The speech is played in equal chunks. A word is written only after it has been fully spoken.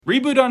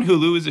Reboot on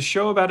Hulu is a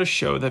show about a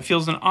show that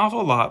feels an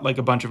awful lot like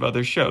a bunch of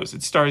other shows.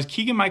 It stars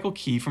Keegan-Michael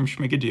Key from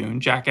Schmigadoon,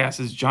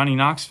 Jackass's Johnny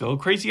Knoxville,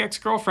 Crazy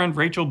Ex-Girlfriend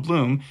Rachel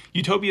Bloom,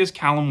 Utopia's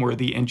Callum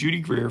Worthy, and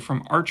Judy Greer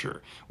from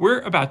Archer.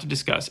 We're about to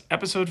discuss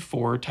episode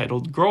 4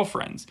 titled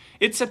Girlfriends.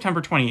 It's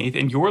September 28th,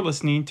 and you're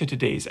listening to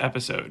today's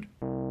episode.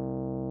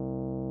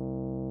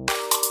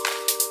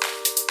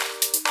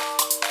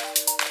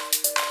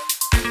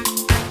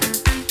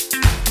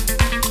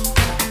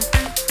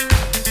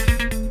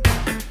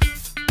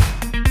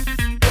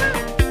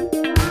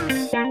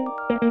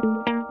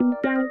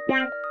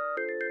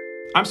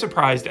 I'm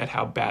surprised at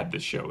how bad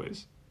this show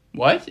is.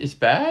 What? It's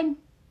bad?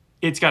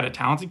 It's got a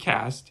talented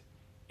cast.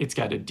 It's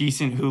got a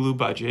decent Hulu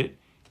budget.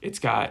 It's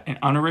got an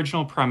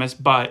unoriginal premise,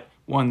 but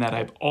one that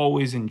I've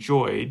always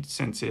enjoyed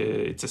since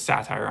it's a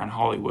satire on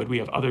Hollywood. We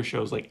have other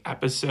shows like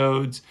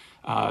Episodes,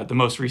 the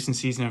most recent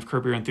season of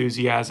Curb Your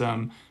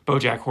Enthusiasm,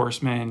 BoJack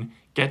Horseman,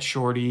 Get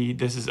Shorty,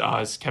 This Is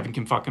Us, Kevin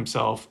Can Fuck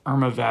Himself,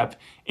 Irma Vep,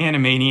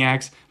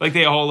 Animaniacs. Like,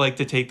 they all like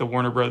to take the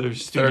Warner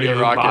Brothers studio 30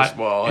 Rock as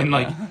well. And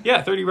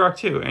 30 Rock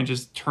too, and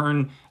just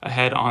turn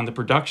ahead on the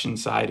production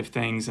side of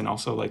things and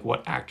also like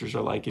what actors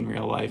are like in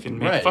real life and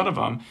make fun of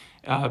them.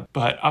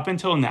 But up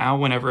until now,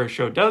 whenever a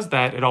show does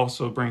that, it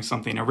also brings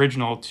something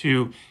original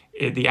to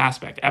the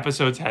aspect.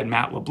 Episodes had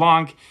Matt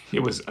LeBlanc.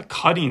 It was a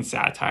cutting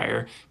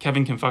satire.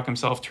 Kevin Can Fuck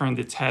Himself turned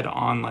its head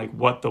on like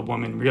what the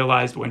woman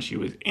realized when she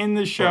was in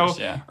the show. Course,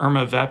 yeah.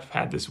 Irma Vep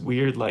had this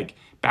weird like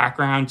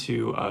background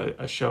to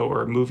a show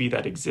or a movie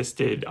that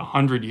existed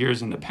 100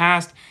 years in the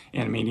past.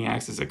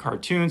 Animaniacs is a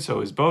cartoon,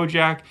 so is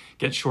BoJack.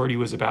 Get Shorty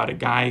was about a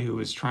guy who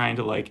was trying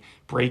to like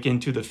break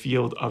into the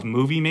field of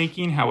movie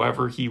making.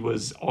 However, he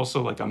was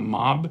also like a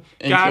mob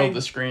guy. And killed the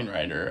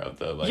screenwriter of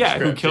the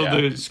script. Who killed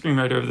the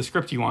screenwriter of the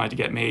script he wanted to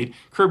get made.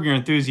 Curb Your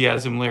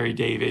Enthusiasm, Larry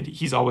David.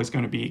 He's always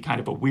going to be kind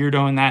of a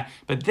weirdo in that.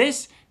 But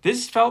this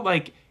felt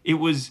like it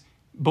was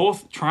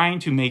both trying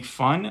to make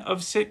fun of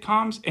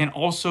sitcoms and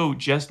also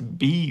just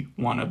be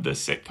one of the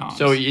sitcoms.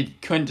 So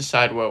it couldn't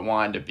decide what it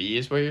wanted to be,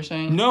 is what you're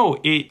saying?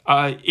 No, it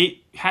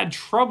had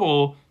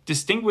trouble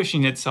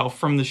distinguishing itself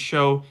from the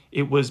show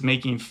it was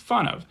making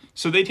fun of.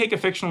 So they take a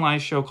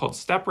fictionalized show called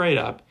Step Right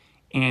Up,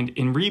 and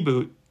in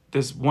Reboot,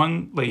 this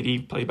one lady,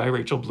 played by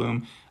Rachel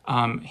Bloom,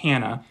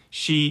 Hannah,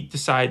 she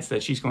decides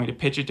that she's going to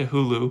pitch it to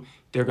Hulu.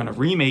 They're going to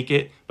remake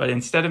it, but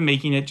instead of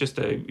making it just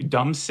a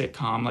dumb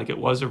sitcom like it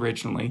was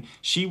originally,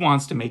 she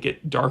wants to make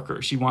it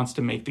darker. She wants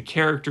to make the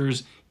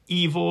characters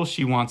evil.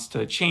 She wants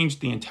to change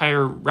the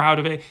entire route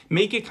of it,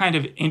 make it kind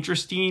of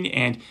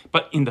interesting.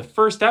 But in the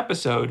first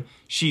episode,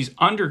 she's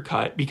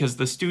undercut because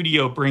the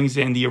studio brings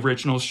in the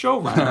original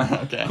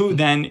showrunner, who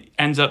then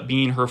ends up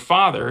being her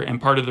father,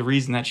 and part of the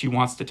reason that she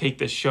wants to take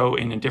this show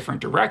in a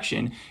different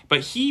direction.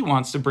 But he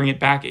wants to bring it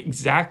back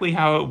exactly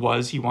how it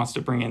was. He wants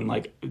to bring in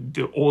like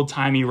the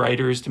old-timey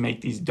writers to make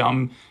these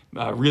dumb,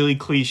 really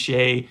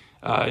cliche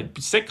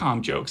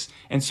sitcom jokes.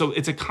 And so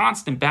it's a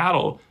constant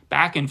battle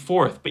back and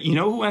forth. But you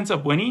know who ends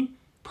up winning?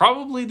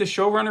 Probably the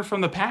showrunner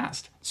from the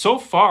past. So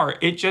far,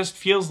 it just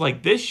feels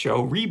like this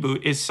show,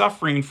 Reboot, is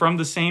suffering from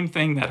the same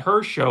thing that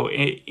her show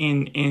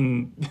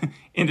in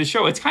the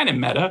show. It's kind of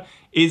meta,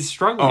 is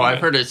struggling with. I've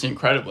heard it's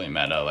incredibly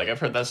meta. Like, I've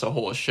heard that's the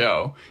whole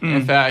show.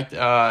 In fact...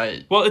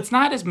 well, it's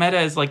not as meta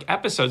as, like,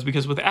 Episodes,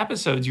 because with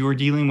Episodes, you were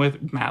dealing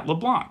with Matt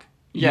LeBlanc.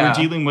 You're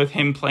dealing with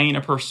him playing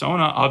a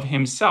persona of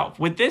himself.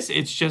 With this,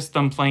 it's just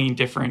them playing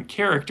different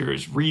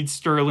characters. Reed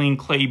Sterling,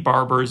 Clay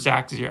Barber,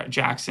 Zach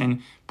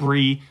Jackson,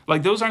 Bree.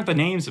 Like, those aren't the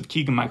names of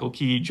Keegan-Michael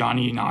Key,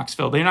 Johnny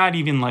Knoxville. They're not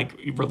even, like,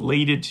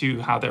 related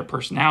to how their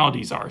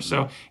personalities are.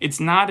 So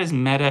it's not as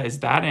meta as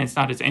that, and it's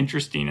not as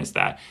interesting as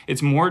that.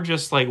 It's more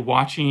just like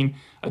watching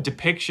a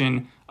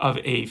depiction of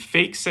a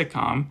fake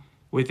sitcom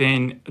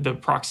within the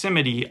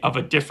proximity of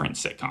a different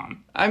sitcom.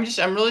 I'm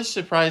really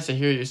surprised to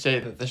hear you say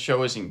that the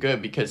show isn't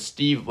good, because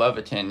Steve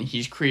Levitan,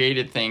 he's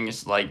created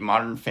things like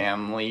Modern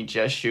Family,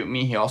 Just Shoot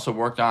Me. He also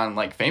worked on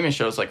like famous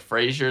shows like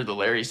Frasier, The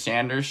Larry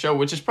Sanders Show,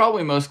 which is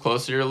probably most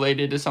closely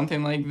related to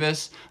something like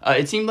this.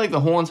 It seemed like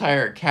the whole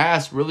entire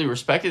cast really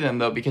respected him,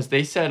 though, because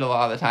they said a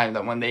lot of the time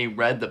that when they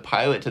read the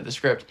pilot to the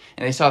script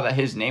and they saw that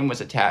his name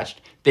was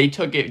attached, they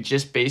took it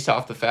just based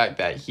off the fact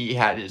that he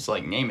had his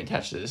like name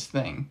attached to this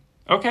thing.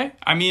 Okay.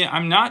 I mean,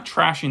 I'm not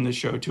trashing the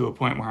show to a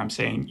point where I'm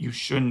saying you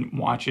shouldn't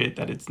watch it,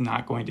 that it's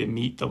not going to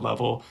meet the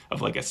level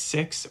of like a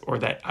 6, or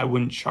that I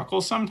wouldn't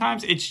chuckle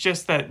sometimes. It's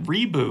just that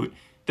Reboot,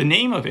 the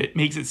name of it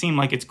makes it seem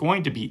like it's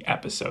going to be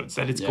Episodes,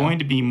 that it's going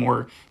to be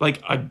more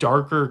like a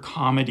darker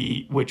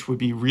comedy, which would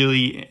be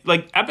really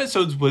like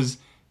Episodes was...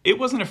 It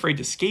wasn't afraid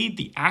to skate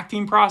the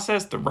acting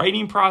process, the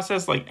writing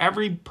process. Like,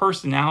 every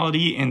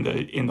personality in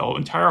the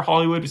entire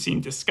Hollywood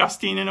seemed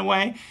disgusting in a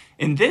way.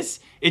 In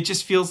this, it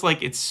just feels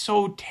like it's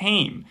so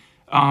tame.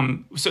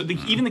 Even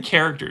the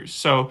characters.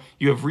 So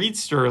you have Reed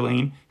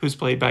Sterling, who's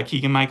played by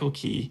Keegan-Michael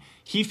Key.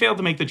 He failed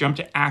to make the jump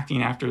to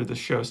acting after the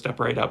show Step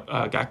Right Up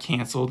got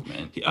canceled.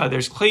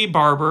 There's Clay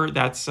Barber,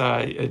 that's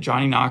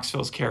Johnny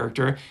Knoxville's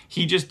character.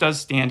 He just does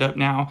stand-up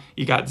now.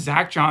 You got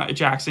Zach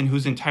Jackson,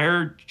 whose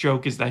entire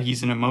joke is that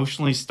he's an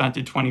emotionally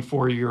stunted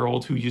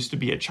 24-year-old who used to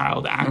be a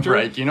child actor.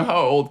 Right. Do you know how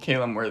old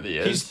Caleb Worthy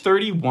is? He's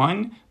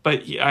 31,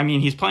 but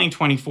he's playing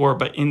 24,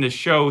 but in the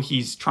show,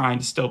 he's trying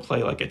to still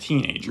play like a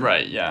teenager.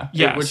 Right, yeah.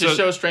 Yeah, Which is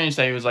so strange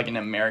that he was like an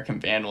American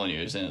Vandal and he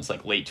was in his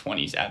like late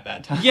 20s at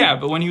that time. Yeah,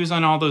 but when he was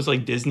on all those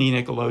like Disney,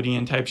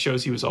 Nickelodeon type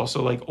shows, he was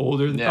also like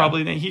older than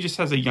probably than he just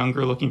has a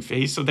younger looking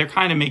face. So they're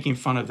kind of making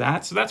fun of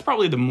that. So that's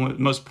probably the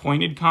most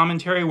pointed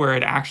commentary where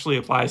it actually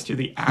applies to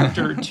the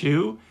actor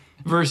too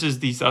versus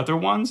these other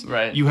ones.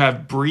 Right. You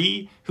have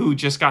Brie, who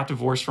just got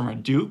divorced from a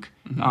duke.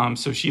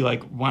 So she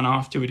like went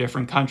off to a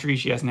different country.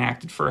 She hasn't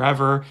acted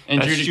forever.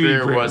 And Judy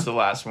Greer was the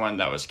last one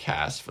that was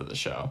cast for the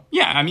show.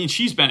 Yeah, I mean,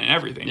 she's been in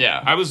everything.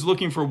 Yeah. I was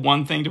looking for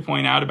one thing to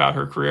point out about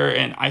her career,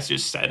 and I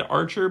just said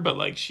Archer, but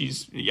like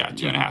she's,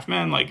 2.5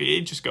 Men. Like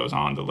it just goes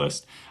on the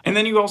list. And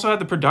then you also have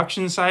the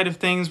production side of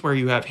things where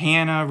you have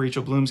Hannah,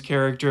 Rachel Bloom's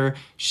character.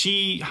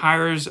 She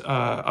hires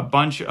a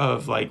bunch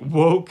of like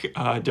woke,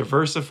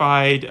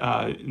 diversified,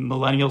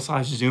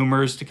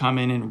 millennial/Zoomers to come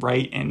in and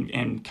write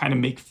and kind of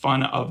make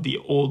fun of the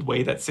old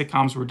way that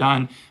sitcoms were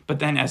done. But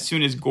then as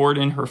soon as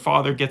Gordon, her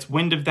father, gets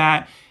wind of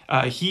that,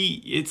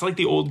 it's like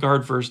the old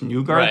guard versus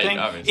new guard thing.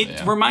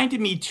 It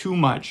reminded me too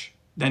much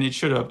than it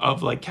should have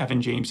of like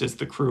Kevin James's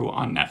The Crew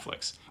on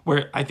Netflix,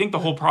 where I think the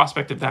whole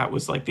prospect of that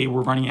was like they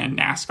were running a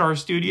NASCAR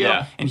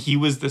studio and he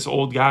was this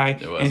old guy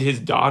and his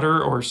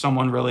daughter or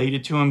someone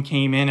related to him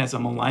came in as a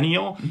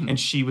millennial and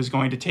she was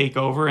going to take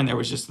over and there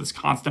was just this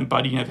constant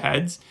butting of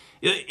heads.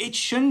 It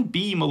shouldn't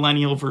be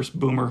millennial versus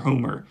boomer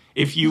hoomer.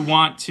 If you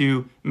want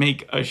to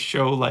make a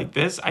show like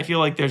this, I feel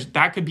like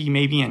that could be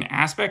maybe an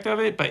aspect of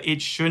it, but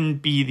it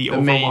shouldn't be the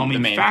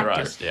overwhelming main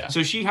factor. Thrust,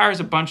 So she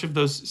hires a bunch of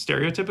those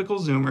stereotypical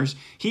Zoomers.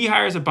 He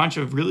hires a bunch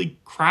of really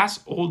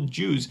crass old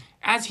Jews,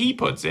 as he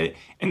puts it,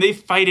 and they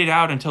fight it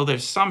out until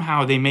there's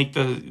somehow they make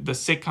the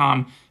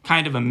sitcom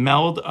kind of a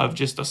meld of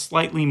just a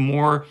slightly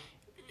more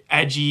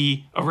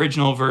edgy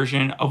original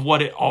version of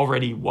what it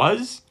already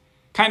was.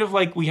 Kind of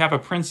like we have a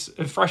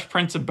Fresh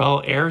Prince of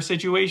Bel-Air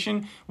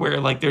situation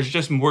where like there's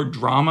just more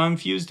drama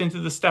infused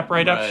into the Step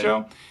Right Up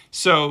show.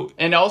 So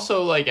and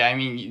also like I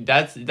mean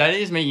that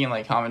is making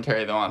like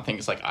commentary though on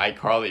things like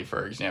iCarly,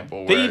 for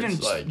example.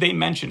 Where they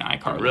mention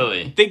iCarly.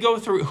 Really? They go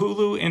through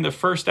Hulu in the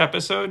first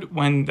episode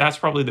when that's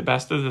probably the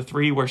best of the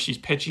three, where she's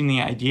pitching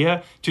the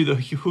idea to the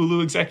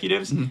Hulu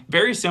executives.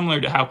 Very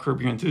similar to how Curb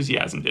Your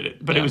Enthusiasm did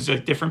it, but it was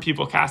like different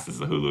people cast as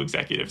the Hulu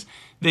executives.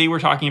 They were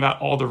talking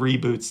about all the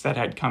reboots that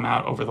had come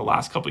out over the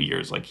last couple of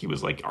years. Like he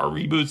was like, "Are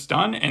reboots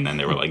done?" And then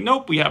they were like,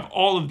 "Nope, we have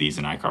all of these."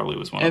 And iCarly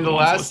was one of the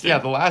ones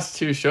listed. The last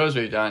two shows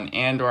we've done,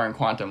 Andor and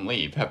Quantum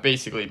Leap, have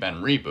basically been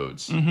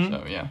reboots.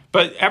 So yeah.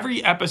 But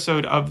every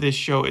episode of this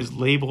show is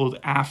labeled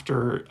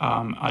after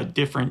a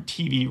different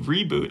TV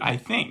reboot, I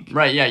think.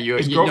 Right. Yeah.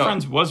 His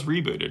Girlfriends was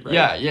rebooted, right?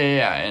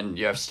 Yeah. And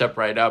you have Step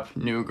Right Up,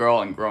 New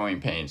Girl, and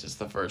Growing Pains. It's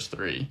the first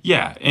three.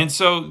 Yeah, and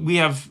so we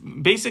have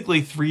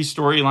basically three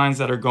storylines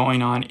that are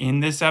going on in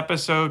this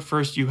episode.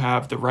 First, you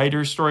have the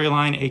writer's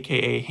storyline,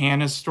 aka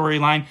Hannah's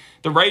storyline.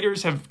 The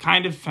writers have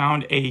kind of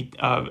found a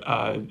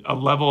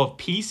level of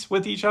peace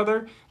with each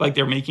other, like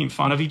they're making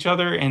fun of each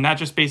other, and that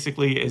just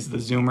basically is the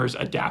Zoomers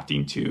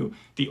adapting to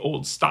the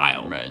old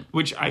style, right?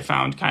 Which I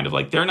found kind of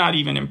like they're not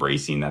even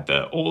embracing that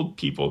the old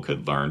people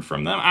could learn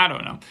from them. I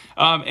don't know.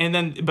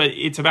 But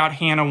it's about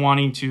Hannah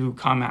wanting to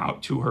come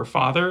out to her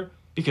father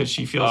because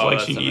she feels like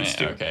she needs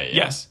to. Okay,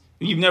 yeah. Yes.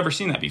 You've never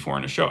seen that before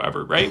in a show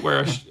ever, right?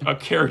 Where a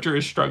character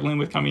is struggling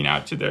with coming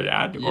out to their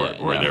dad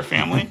or their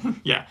family.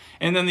 Yeah.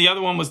 And then the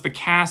other one was the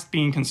cast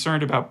being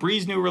concerned about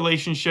Brie's new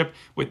relationship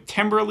with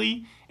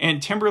Timberly.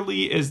 And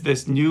Timberly is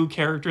this new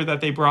character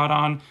that they brought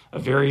on, a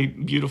very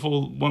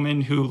beautiful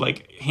woman who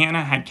like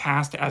Hannah had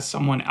cast as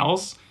someone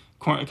else,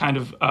 kind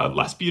of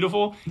less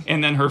beautiful,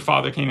 and then her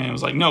father came in and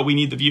was like, "No, we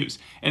need the views."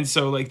 And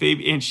so like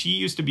she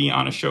used to be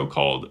on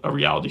a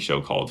reality show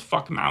called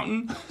Fuck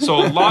Mountain.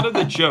 So a lot of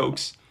the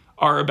jokes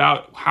are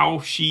about how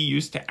she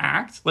used to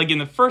act. Like in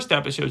the first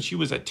episode, she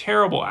was a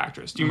terrible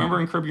actress. Do you remember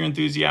in Curb Your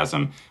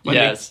Enthusiasm?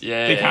 Yes,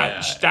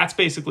 That's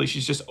basically,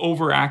 she's just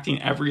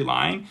overacting every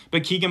line.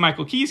 But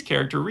Keegan-Michael Key's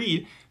character,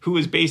 Reed, who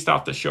is based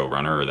off the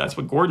showrunner, or that's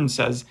what Gordon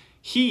says,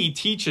 he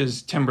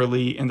teaches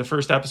Timberly in the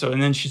first episode,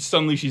 and then she's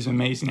an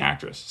amazing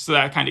actress. So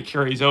that kind of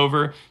carries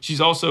over.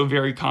 She's also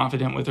very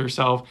confident with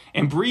herself.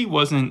 And Brie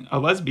wasn't a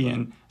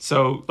lesbian,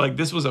 so like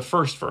this was a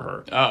first for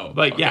her. Oh,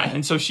 like okay. Yeah.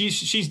 And so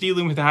she's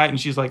dealing with that,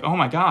 and she's like, "Oh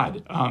my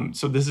god,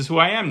 so this is who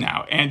I am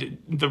now." And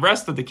the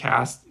rest of the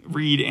cast,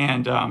 Reed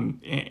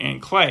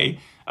and Clay,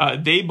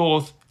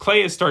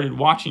 Clay has started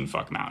watching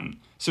Fuck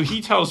Mountain. So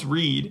he tells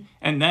Reed,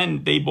 and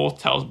then they both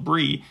tell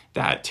Bree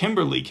that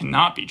Timberly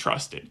cannot be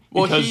trusted.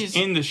 Because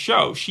in the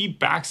show, she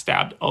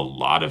backstabbed a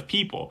lot of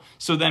people.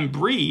 So then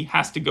Bree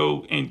has to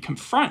go and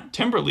confront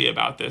Timberly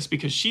about this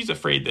because she's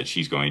afraid that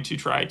she's going to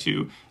try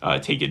to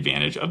take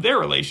advantage of their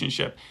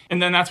relationship.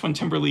 And then that's when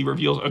Timberly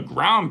reveals a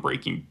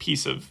groundbreaking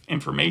piece of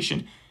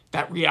information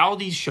that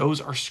reality shows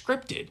are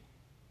scripted.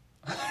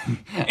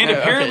 And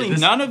apparently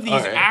none of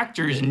these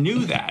actors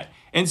knew that.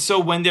 And so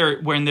when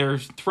they're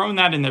thrown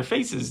that in their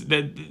faces,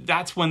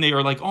 that's when they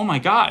are like, oh my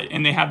God,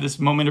 and they have this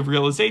moment of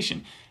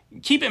realization.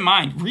 Keep in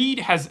mind, Reed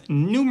has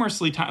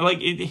numerously times,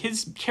 like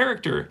his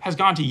character has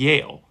gone to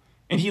Yale,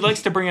 and he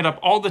likes to bring it up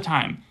all the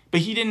time,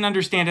 but he didn't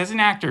understand as an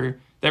actor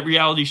that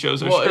reality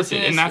shows are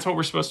scripted, and that's what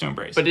we're supposed to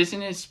embrace. But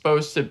isn't it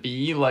supposed to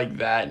be like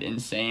that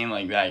insane,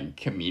 like that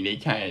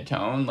comedic kind of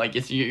tone? Like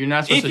you're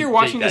not supposed to. If you're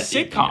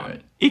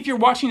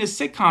watching a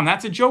sitcom,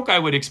 that's a joke I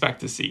would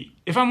expect to see.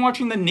 If I'm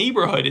watching The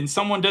Neighborhood and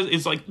someone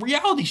is like,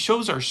 reality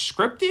shows are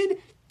scripted,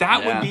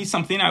 that would be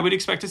something I would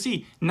expect to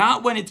see.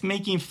 Not when it's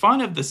making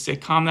fun of the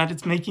sitcom that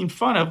it's making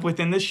fun of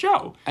within the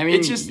show. I mean,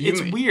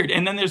 it's weird.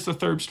 And then there's the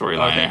third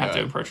storyline I have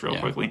to approach real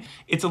quickly.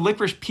 It's a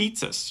Licorice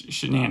Pizza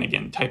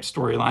shenanigan type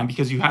storyline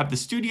because you have the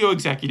studio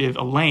executive,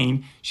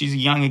 Elaine. She's a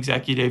young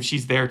executive.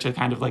 She's there to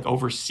kind of like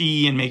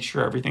oversee and make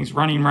sure everything's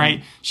running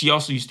right. She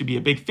also used to be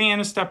a big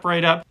fan of Step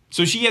Right Up.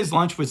 So she has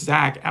lunch with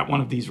Zach at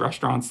one of these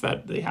restaurants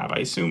that they have, I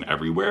assume,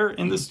 everywhere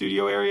in the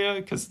studio area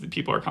because the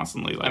people are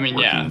constantly working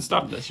and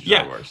stuff. That's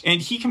how it works. And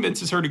he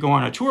convinces her to go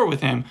on a tour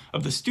with him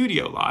of the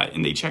studio lot,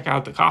 and they check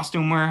out the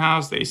costume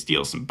warehouse. They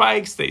steal some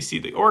bikes. They see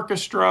the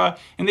orchestra,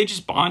 and they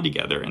just bond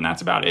together, and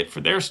that's about it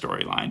for their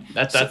storyline.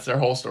 That's their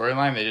whole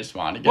storyline. They just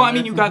bond together. Well, I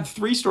mean, you've got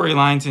 3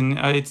 storylines, and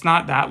it's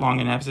not that long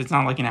an episode. It's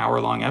not like an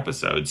hour-long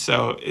episode.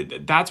 So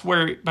that's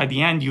where, by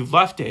the end, you've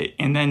left it.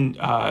 And then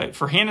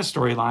for Hannah's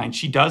storyline,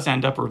 she does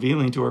end up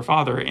revealing to her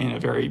father in a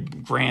very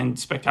grand,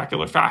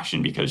 spectacular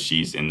fashion because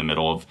she's in the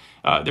middle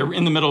of they're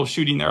in the middle of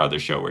shooting their other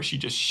show where she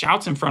just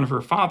shouts in front of her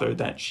father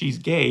that she's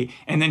gay,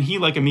 and then he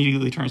like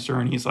immediately turns to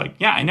her and he's like,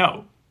 "Yeah, I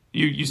know.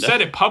 You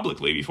said it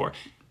publicly before."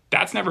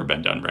 That's never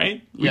been done,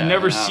 right? We've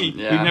never seen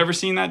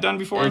that done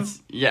before. It's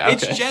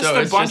just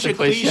a bunch of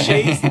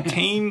cliches,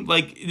 tame.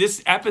 Like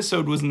this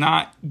episode was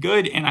not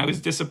good, and I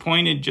was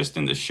disappointed just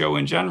in the show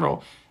in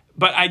general.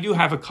 But I do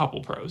have a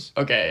couple pros.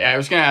 Okay, I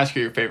was going to ask who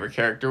your favorite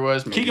character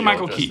was.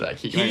 Keegan-Michael Key.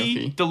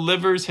 He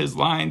delivers his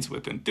lines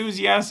with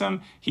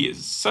enthusiasm. He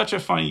is such a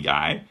funny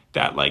guy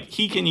that like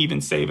he can even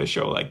save a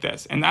show like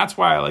this. And that's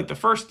why I like the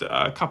first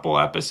couple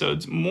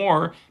episodes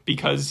more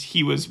because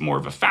he was more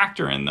of a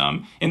factor in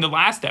them. In the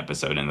last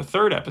episode, in the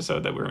third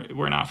episode that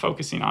we're not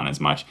focusing on as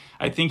much,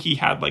 I think he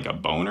had like a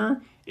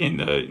boner in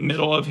the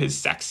middle of his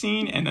sex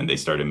scene, and then they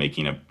started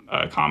making a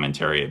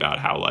commentary about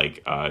how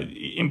like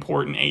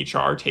important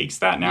HR takes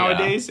that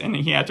nowadays, and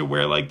he had to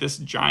wear like this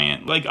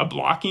giant like a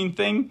blocking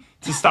thing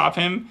to stop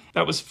him.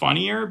 That was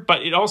funnier,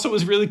 but it also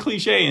was really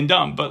cliche and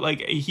dumb, but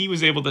like he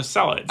was able to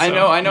sell it.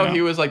 So, I know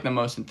he was like the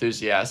most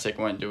enthusiastic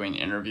when doing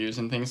interviews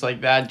and things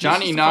like that.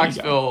 Johnny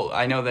Knoxville,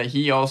 I know that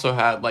he also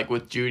had like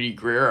with Judy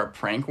Greer a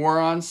prank war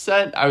on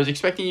set. I was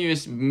expecting you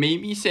to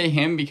maybe say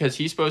him because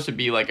he's supposed to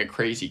be like a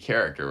crazy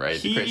character, right?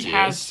 He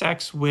has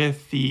sex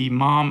with the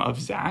mom of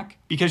Zach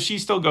because she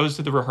still goes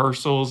to the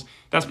rehearsals.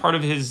 That's part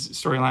of his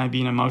storyline,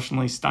 being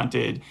emotionally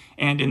stunted.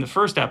 And in the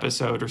first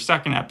episode or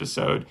second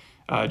episode,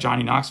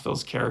 Johnny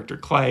Knoxville's character,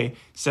 Clay,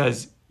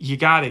 says, you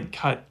got to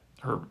cut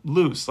her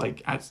loose.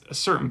 Like, at a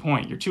certain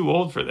point, you're too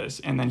old for this.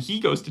 And then he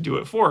goes to do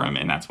it for him,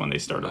 and that's when they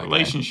start a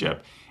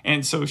relationship.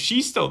 And so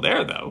she's still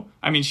there, though.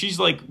 I mean, she's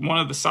like one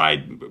of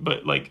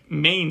the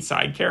main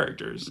side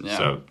characters. Yeah.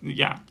 So,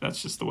 yeah,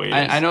 that's just the way it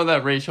is. I know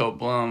that Rachel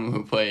Bloom,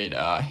 who played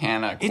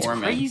Hannah Corman. It's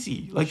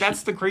crazy. Like,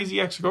 that's the crazy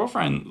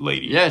ex-girlfriend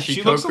lady. Yeah,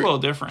 she looks a little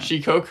different.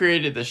 She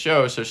co-created the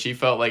show, so she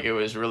felt like it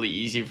was really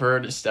easy for her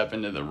to step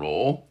into the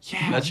role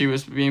that she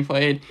was being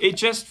played. It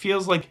just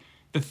feels like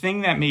the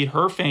thing that made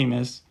her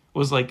famous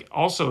was, like,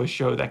 also a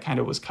show that kind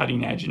of was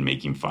cutting edge and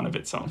making fun of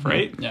itself,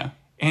 right? Yeah.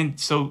 And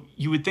so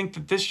you would think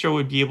that this show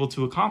would be able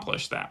to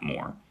accomplish that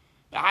more.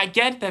 I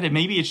get that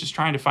maybe it's just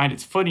trying to find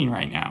its footing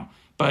right now,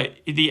 but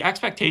the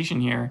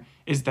expectation here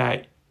is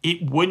that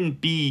it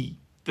wouldn't be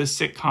the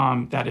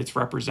sitcom that it's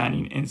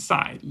representing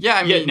inside. Yeah,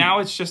 I mean... Yet now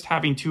it's just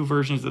having 2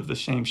 versions of the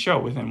same show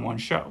within one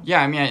show.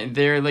 Yeah, I mean,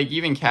 they're, like,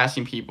 even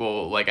casting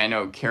people, like, I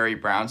know Carrie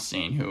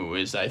Brownstein, who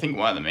is, I think,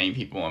 one of the main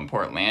people in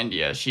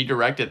Portlandia. She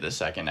directed the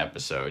 2nd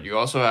episode. You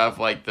also have,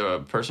 like, the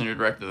person who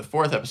directed the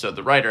 4th episode,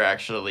 the writer,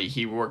 actually.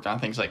 He worked on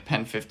things like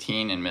Pen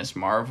 15 and Miss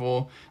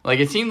Marvel. Like,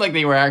 it seemed like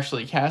they were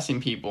actually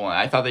casting people, and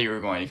I thought they were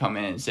going to come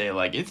in and say,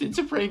 like, it's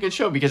a pretty good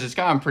show, because it's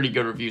gotten pretty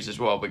good reviews as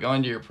well, but go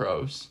into your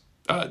pros.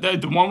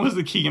 The one was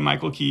the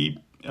Keegan-Michael Key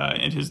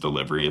and his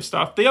delivery of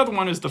stuff. The other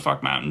one is the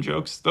fuck mountain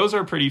jokes. Those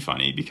are pretty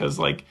funny because,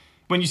 like,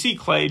 when you see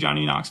Clay,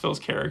 Johnny Knoxville's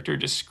character,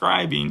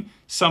 describing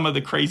some of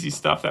the crazy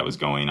stuff that was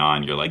going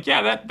on, you're like,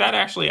 yeah, that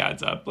actually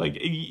adds up.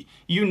 Like,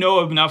 you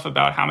know enough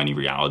about how many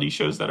reality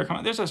shows that are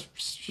coming. There's a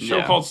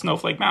show called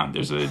Snowflake Mountain.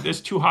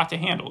 There's Too Hot to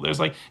Handle. There's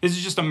like, this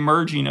is just a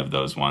merging of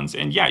those ones.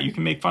 And yeah, you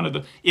can make fun of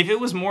the, if it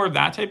was more of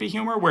that type of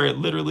humor where it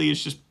literally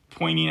is just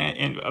pointing at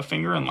a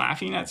finger and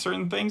laughing at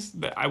certain things,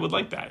 that I would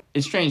like that.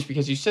 It's strange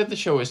because you said the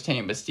show was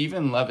tame, but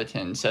Stephen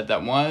Levitan said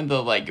that one of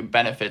the like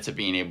benefits of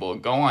being able to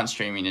go on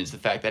streaming is the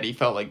fact that he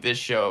felt like this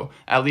show,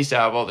 at least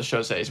out of all the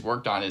shows that he's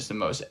worked on, is the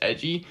most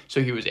edgy,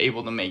 so he was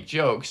able to make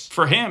jokes.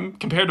 For him,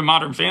 compared to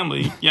Modern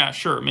Family, yeah,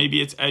 sure,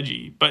 maybe it's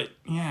edgy, but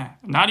yeah,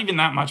 not even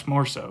that much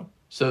more so.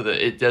 So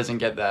that it doesn't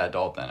get that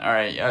adult then. All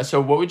right,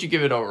 so what would you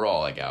give it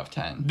overall, like, out of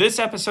 10? This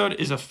episode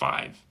is a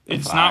 5.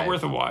 It's not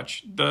worth a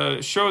watch. The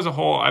show as a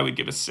whole, I would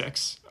give a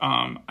 6.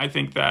 I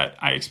think that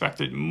I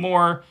expected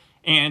more,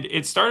 and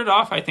it started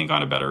off, I think,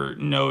 on a better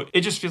note.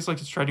 It just feels like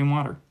it's treading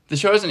water. The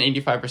show has an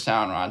 85%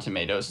 on Rotten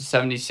Tomatoes, a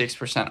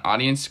 76%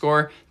 audience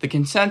score. The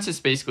consensus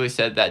basically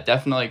said that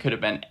definitely could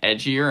have been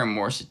edgier and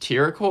more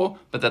satirical,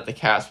 but that the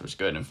cast was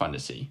good and fun to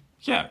see.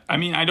 Yeah, I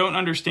mean, I don't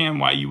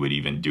understand why you would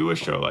even do a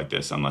show like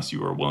this unless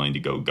you were willing to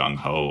go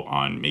gung-ho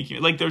on making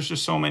it. Like, there's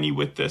just so many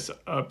with this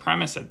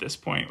premise at this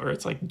point where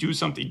it's like, do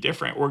something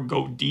different or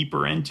go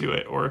deeper into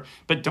it,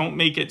 but don't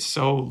make it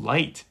so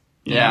light.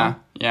 Yeah,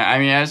 I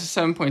mean, as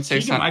a 7.6...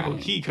 Keegan-Michael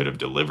Key could have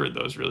delivered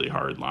those really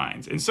hard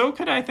lines. And so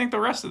could, I think, the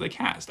rest of the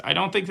cast. I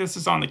don't think this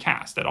is on the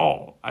cast at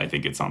all. I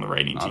think it's on the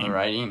writing team. On the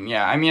writing,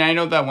 yeah. I mean, I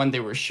know that when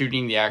they were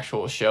shooting the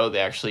actual show, they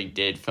actually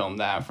did film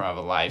that in front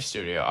of a live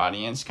studio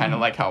audience, kind of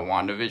like how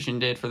WandaVision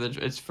did for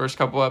its first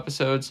couple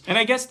episodes. And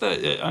I guess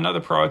another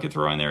pro I could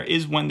throw in there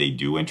is when they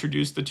do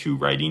introduce the 2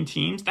 writing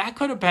teams, that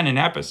could have been an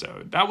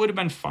episode. That would have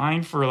been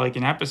fine for, like,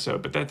 an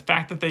episode. But the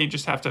fact that they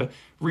just have to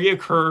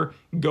reoccur,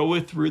 go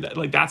through that,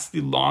 like, that's the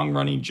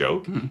long-running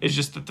joke. It's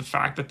just that the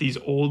fact that these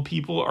old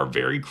people are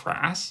very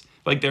crass,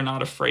 like they're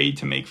not afraid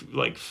to make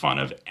like fun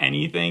of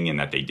anything, and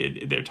that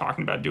they're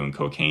talking about doing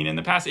cocaine in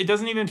the past. It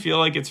doesn't even feel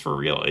like it's for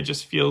real. It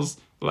just feels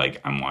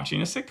like I'm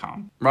watching a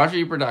sitcom.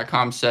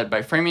 RogerEbert.com said,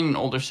 by framing an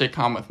older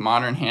sitcom with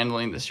modern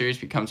handling, the series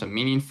becomes a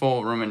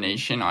meaningful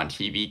rumination on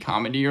TV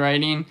comedy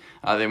writing.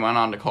 They went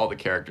on to call the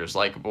characters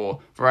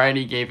likable.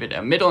 Variety gave it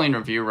a middling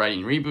review,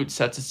 writing, Reboot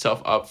sets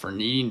itself up for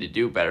needing to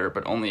do better,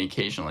 but only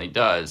occasionally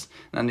does.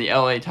 And then the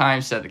LA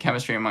Times said the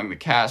chemistry among the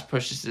cast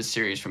pushes this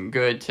series from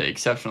good to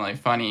exceptionally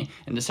funny,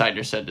 and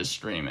Decider said to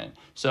stream it.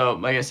 So,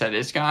 like I said,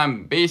 it's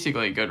gotten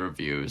basically good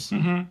reviews.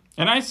 And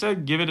I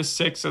said give it a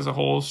 6 as a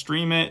whole,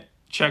 stream it.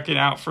 Check it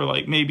out for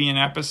like maybe an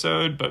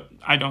episode, but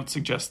I don't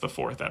suggest the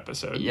 4th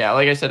episode. Yeah,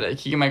 like I said,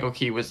 Keegan-Michael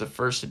Key was the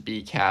first to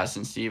be cast,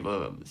 and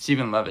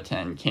Stephen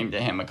Levitan came to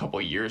him a couple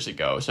years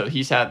ago. So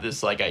he's had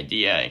this like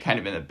idea kind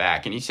of in the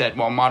back, and he said,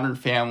 while Modern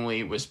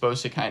Family was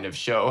supposed to kind of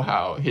show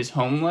how his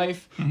home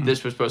life,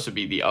 this was supposed to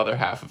be the other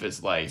half of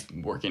his life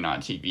working on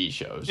TV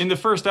shows. In the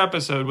first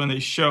episode, when they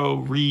show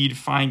Reed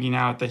finding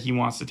out that he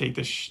wants to take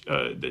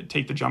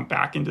the jump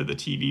back into the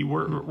TV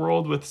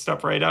world with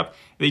Step Right Up,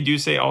 they do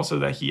say also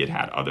that he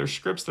had other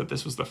scripts, that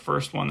this was the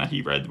first one that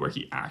he read where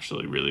he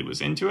actually really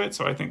was into it.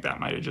 So I think that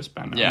might have just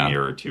been a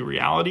mirror to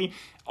reality.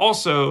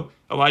 Also,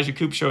 Elijah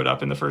Coop showed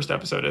up in the first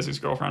episode as his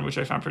girlfriend, which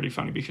I found pretty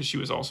funny because she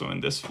was also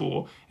in This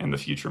Fool and The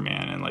Future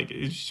Man, and like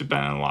it's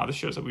been in a lot of the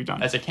shows that we've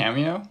done. As a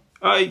cameo?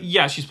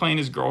 Yeah, she's playing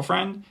his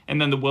girlfriend,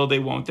 and then the will they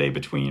won't they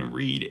between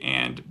Reed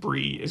and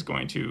Bree is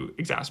going to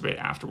exacerbate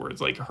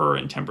afterwards. Like her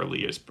and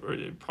Timberly is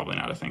probably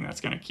not a thing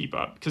that's going to keep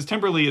up because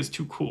Timberly is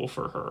too cool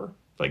for her.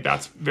 Like,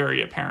 that's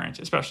very apparent,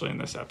 especially in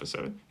this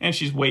episode. And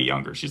she's way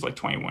younger. She's like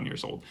 21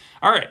 years old.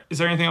 All right. Is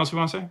there anything else we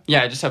want to say?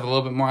 Yeah, I just have a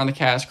little bit more on the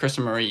cast.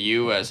 Kristen Marie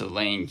Yu as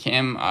Elaine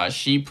Kim.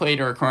 She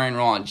played a recurring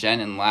role on Jen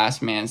in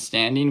Last Man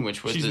Standing,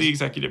 which was... She's the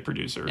executive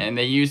producer. And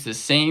they used the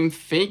same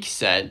fake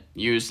set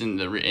used in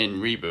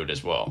Reboot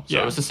as well.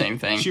 So it was the same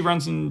thing. She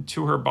runs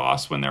into her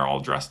boss when they're all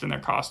dressed in their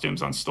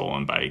costumes on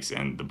stolen bikes,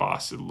 and the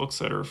boss looks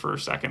at her for a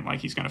second like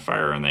he's going to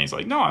fire her, and then he's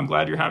like, no, I'm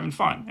glad you're having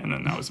fun. And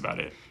then that was about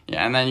it.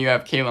 Yeah, and then you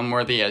have Caleb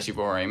Worthy, as you've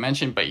already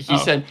mentioned, but he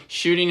said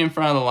shooting in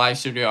front of the live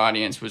studio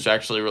audience was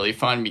actually really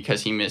fun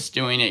because he missed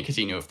doing it because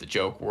he knew if the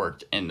joke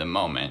worked in the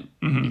moment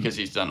because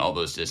he's done all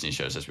those Disney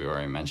shows, as we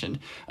already mentioned.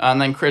 And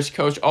then Chris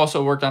Coach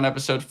also worked on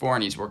episode 4,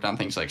 and he's worked on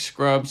things like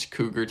Scrubs,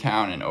 Cougar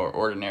Town, and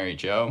Ordinary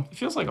Joe. It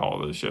feels like all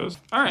of those shows.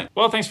 All right.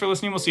 Well, thanks for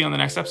listening. We'll see you on the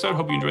next episode.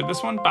 Hope you enjoyed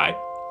this one. Bye.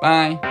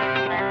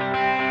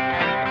 Bye.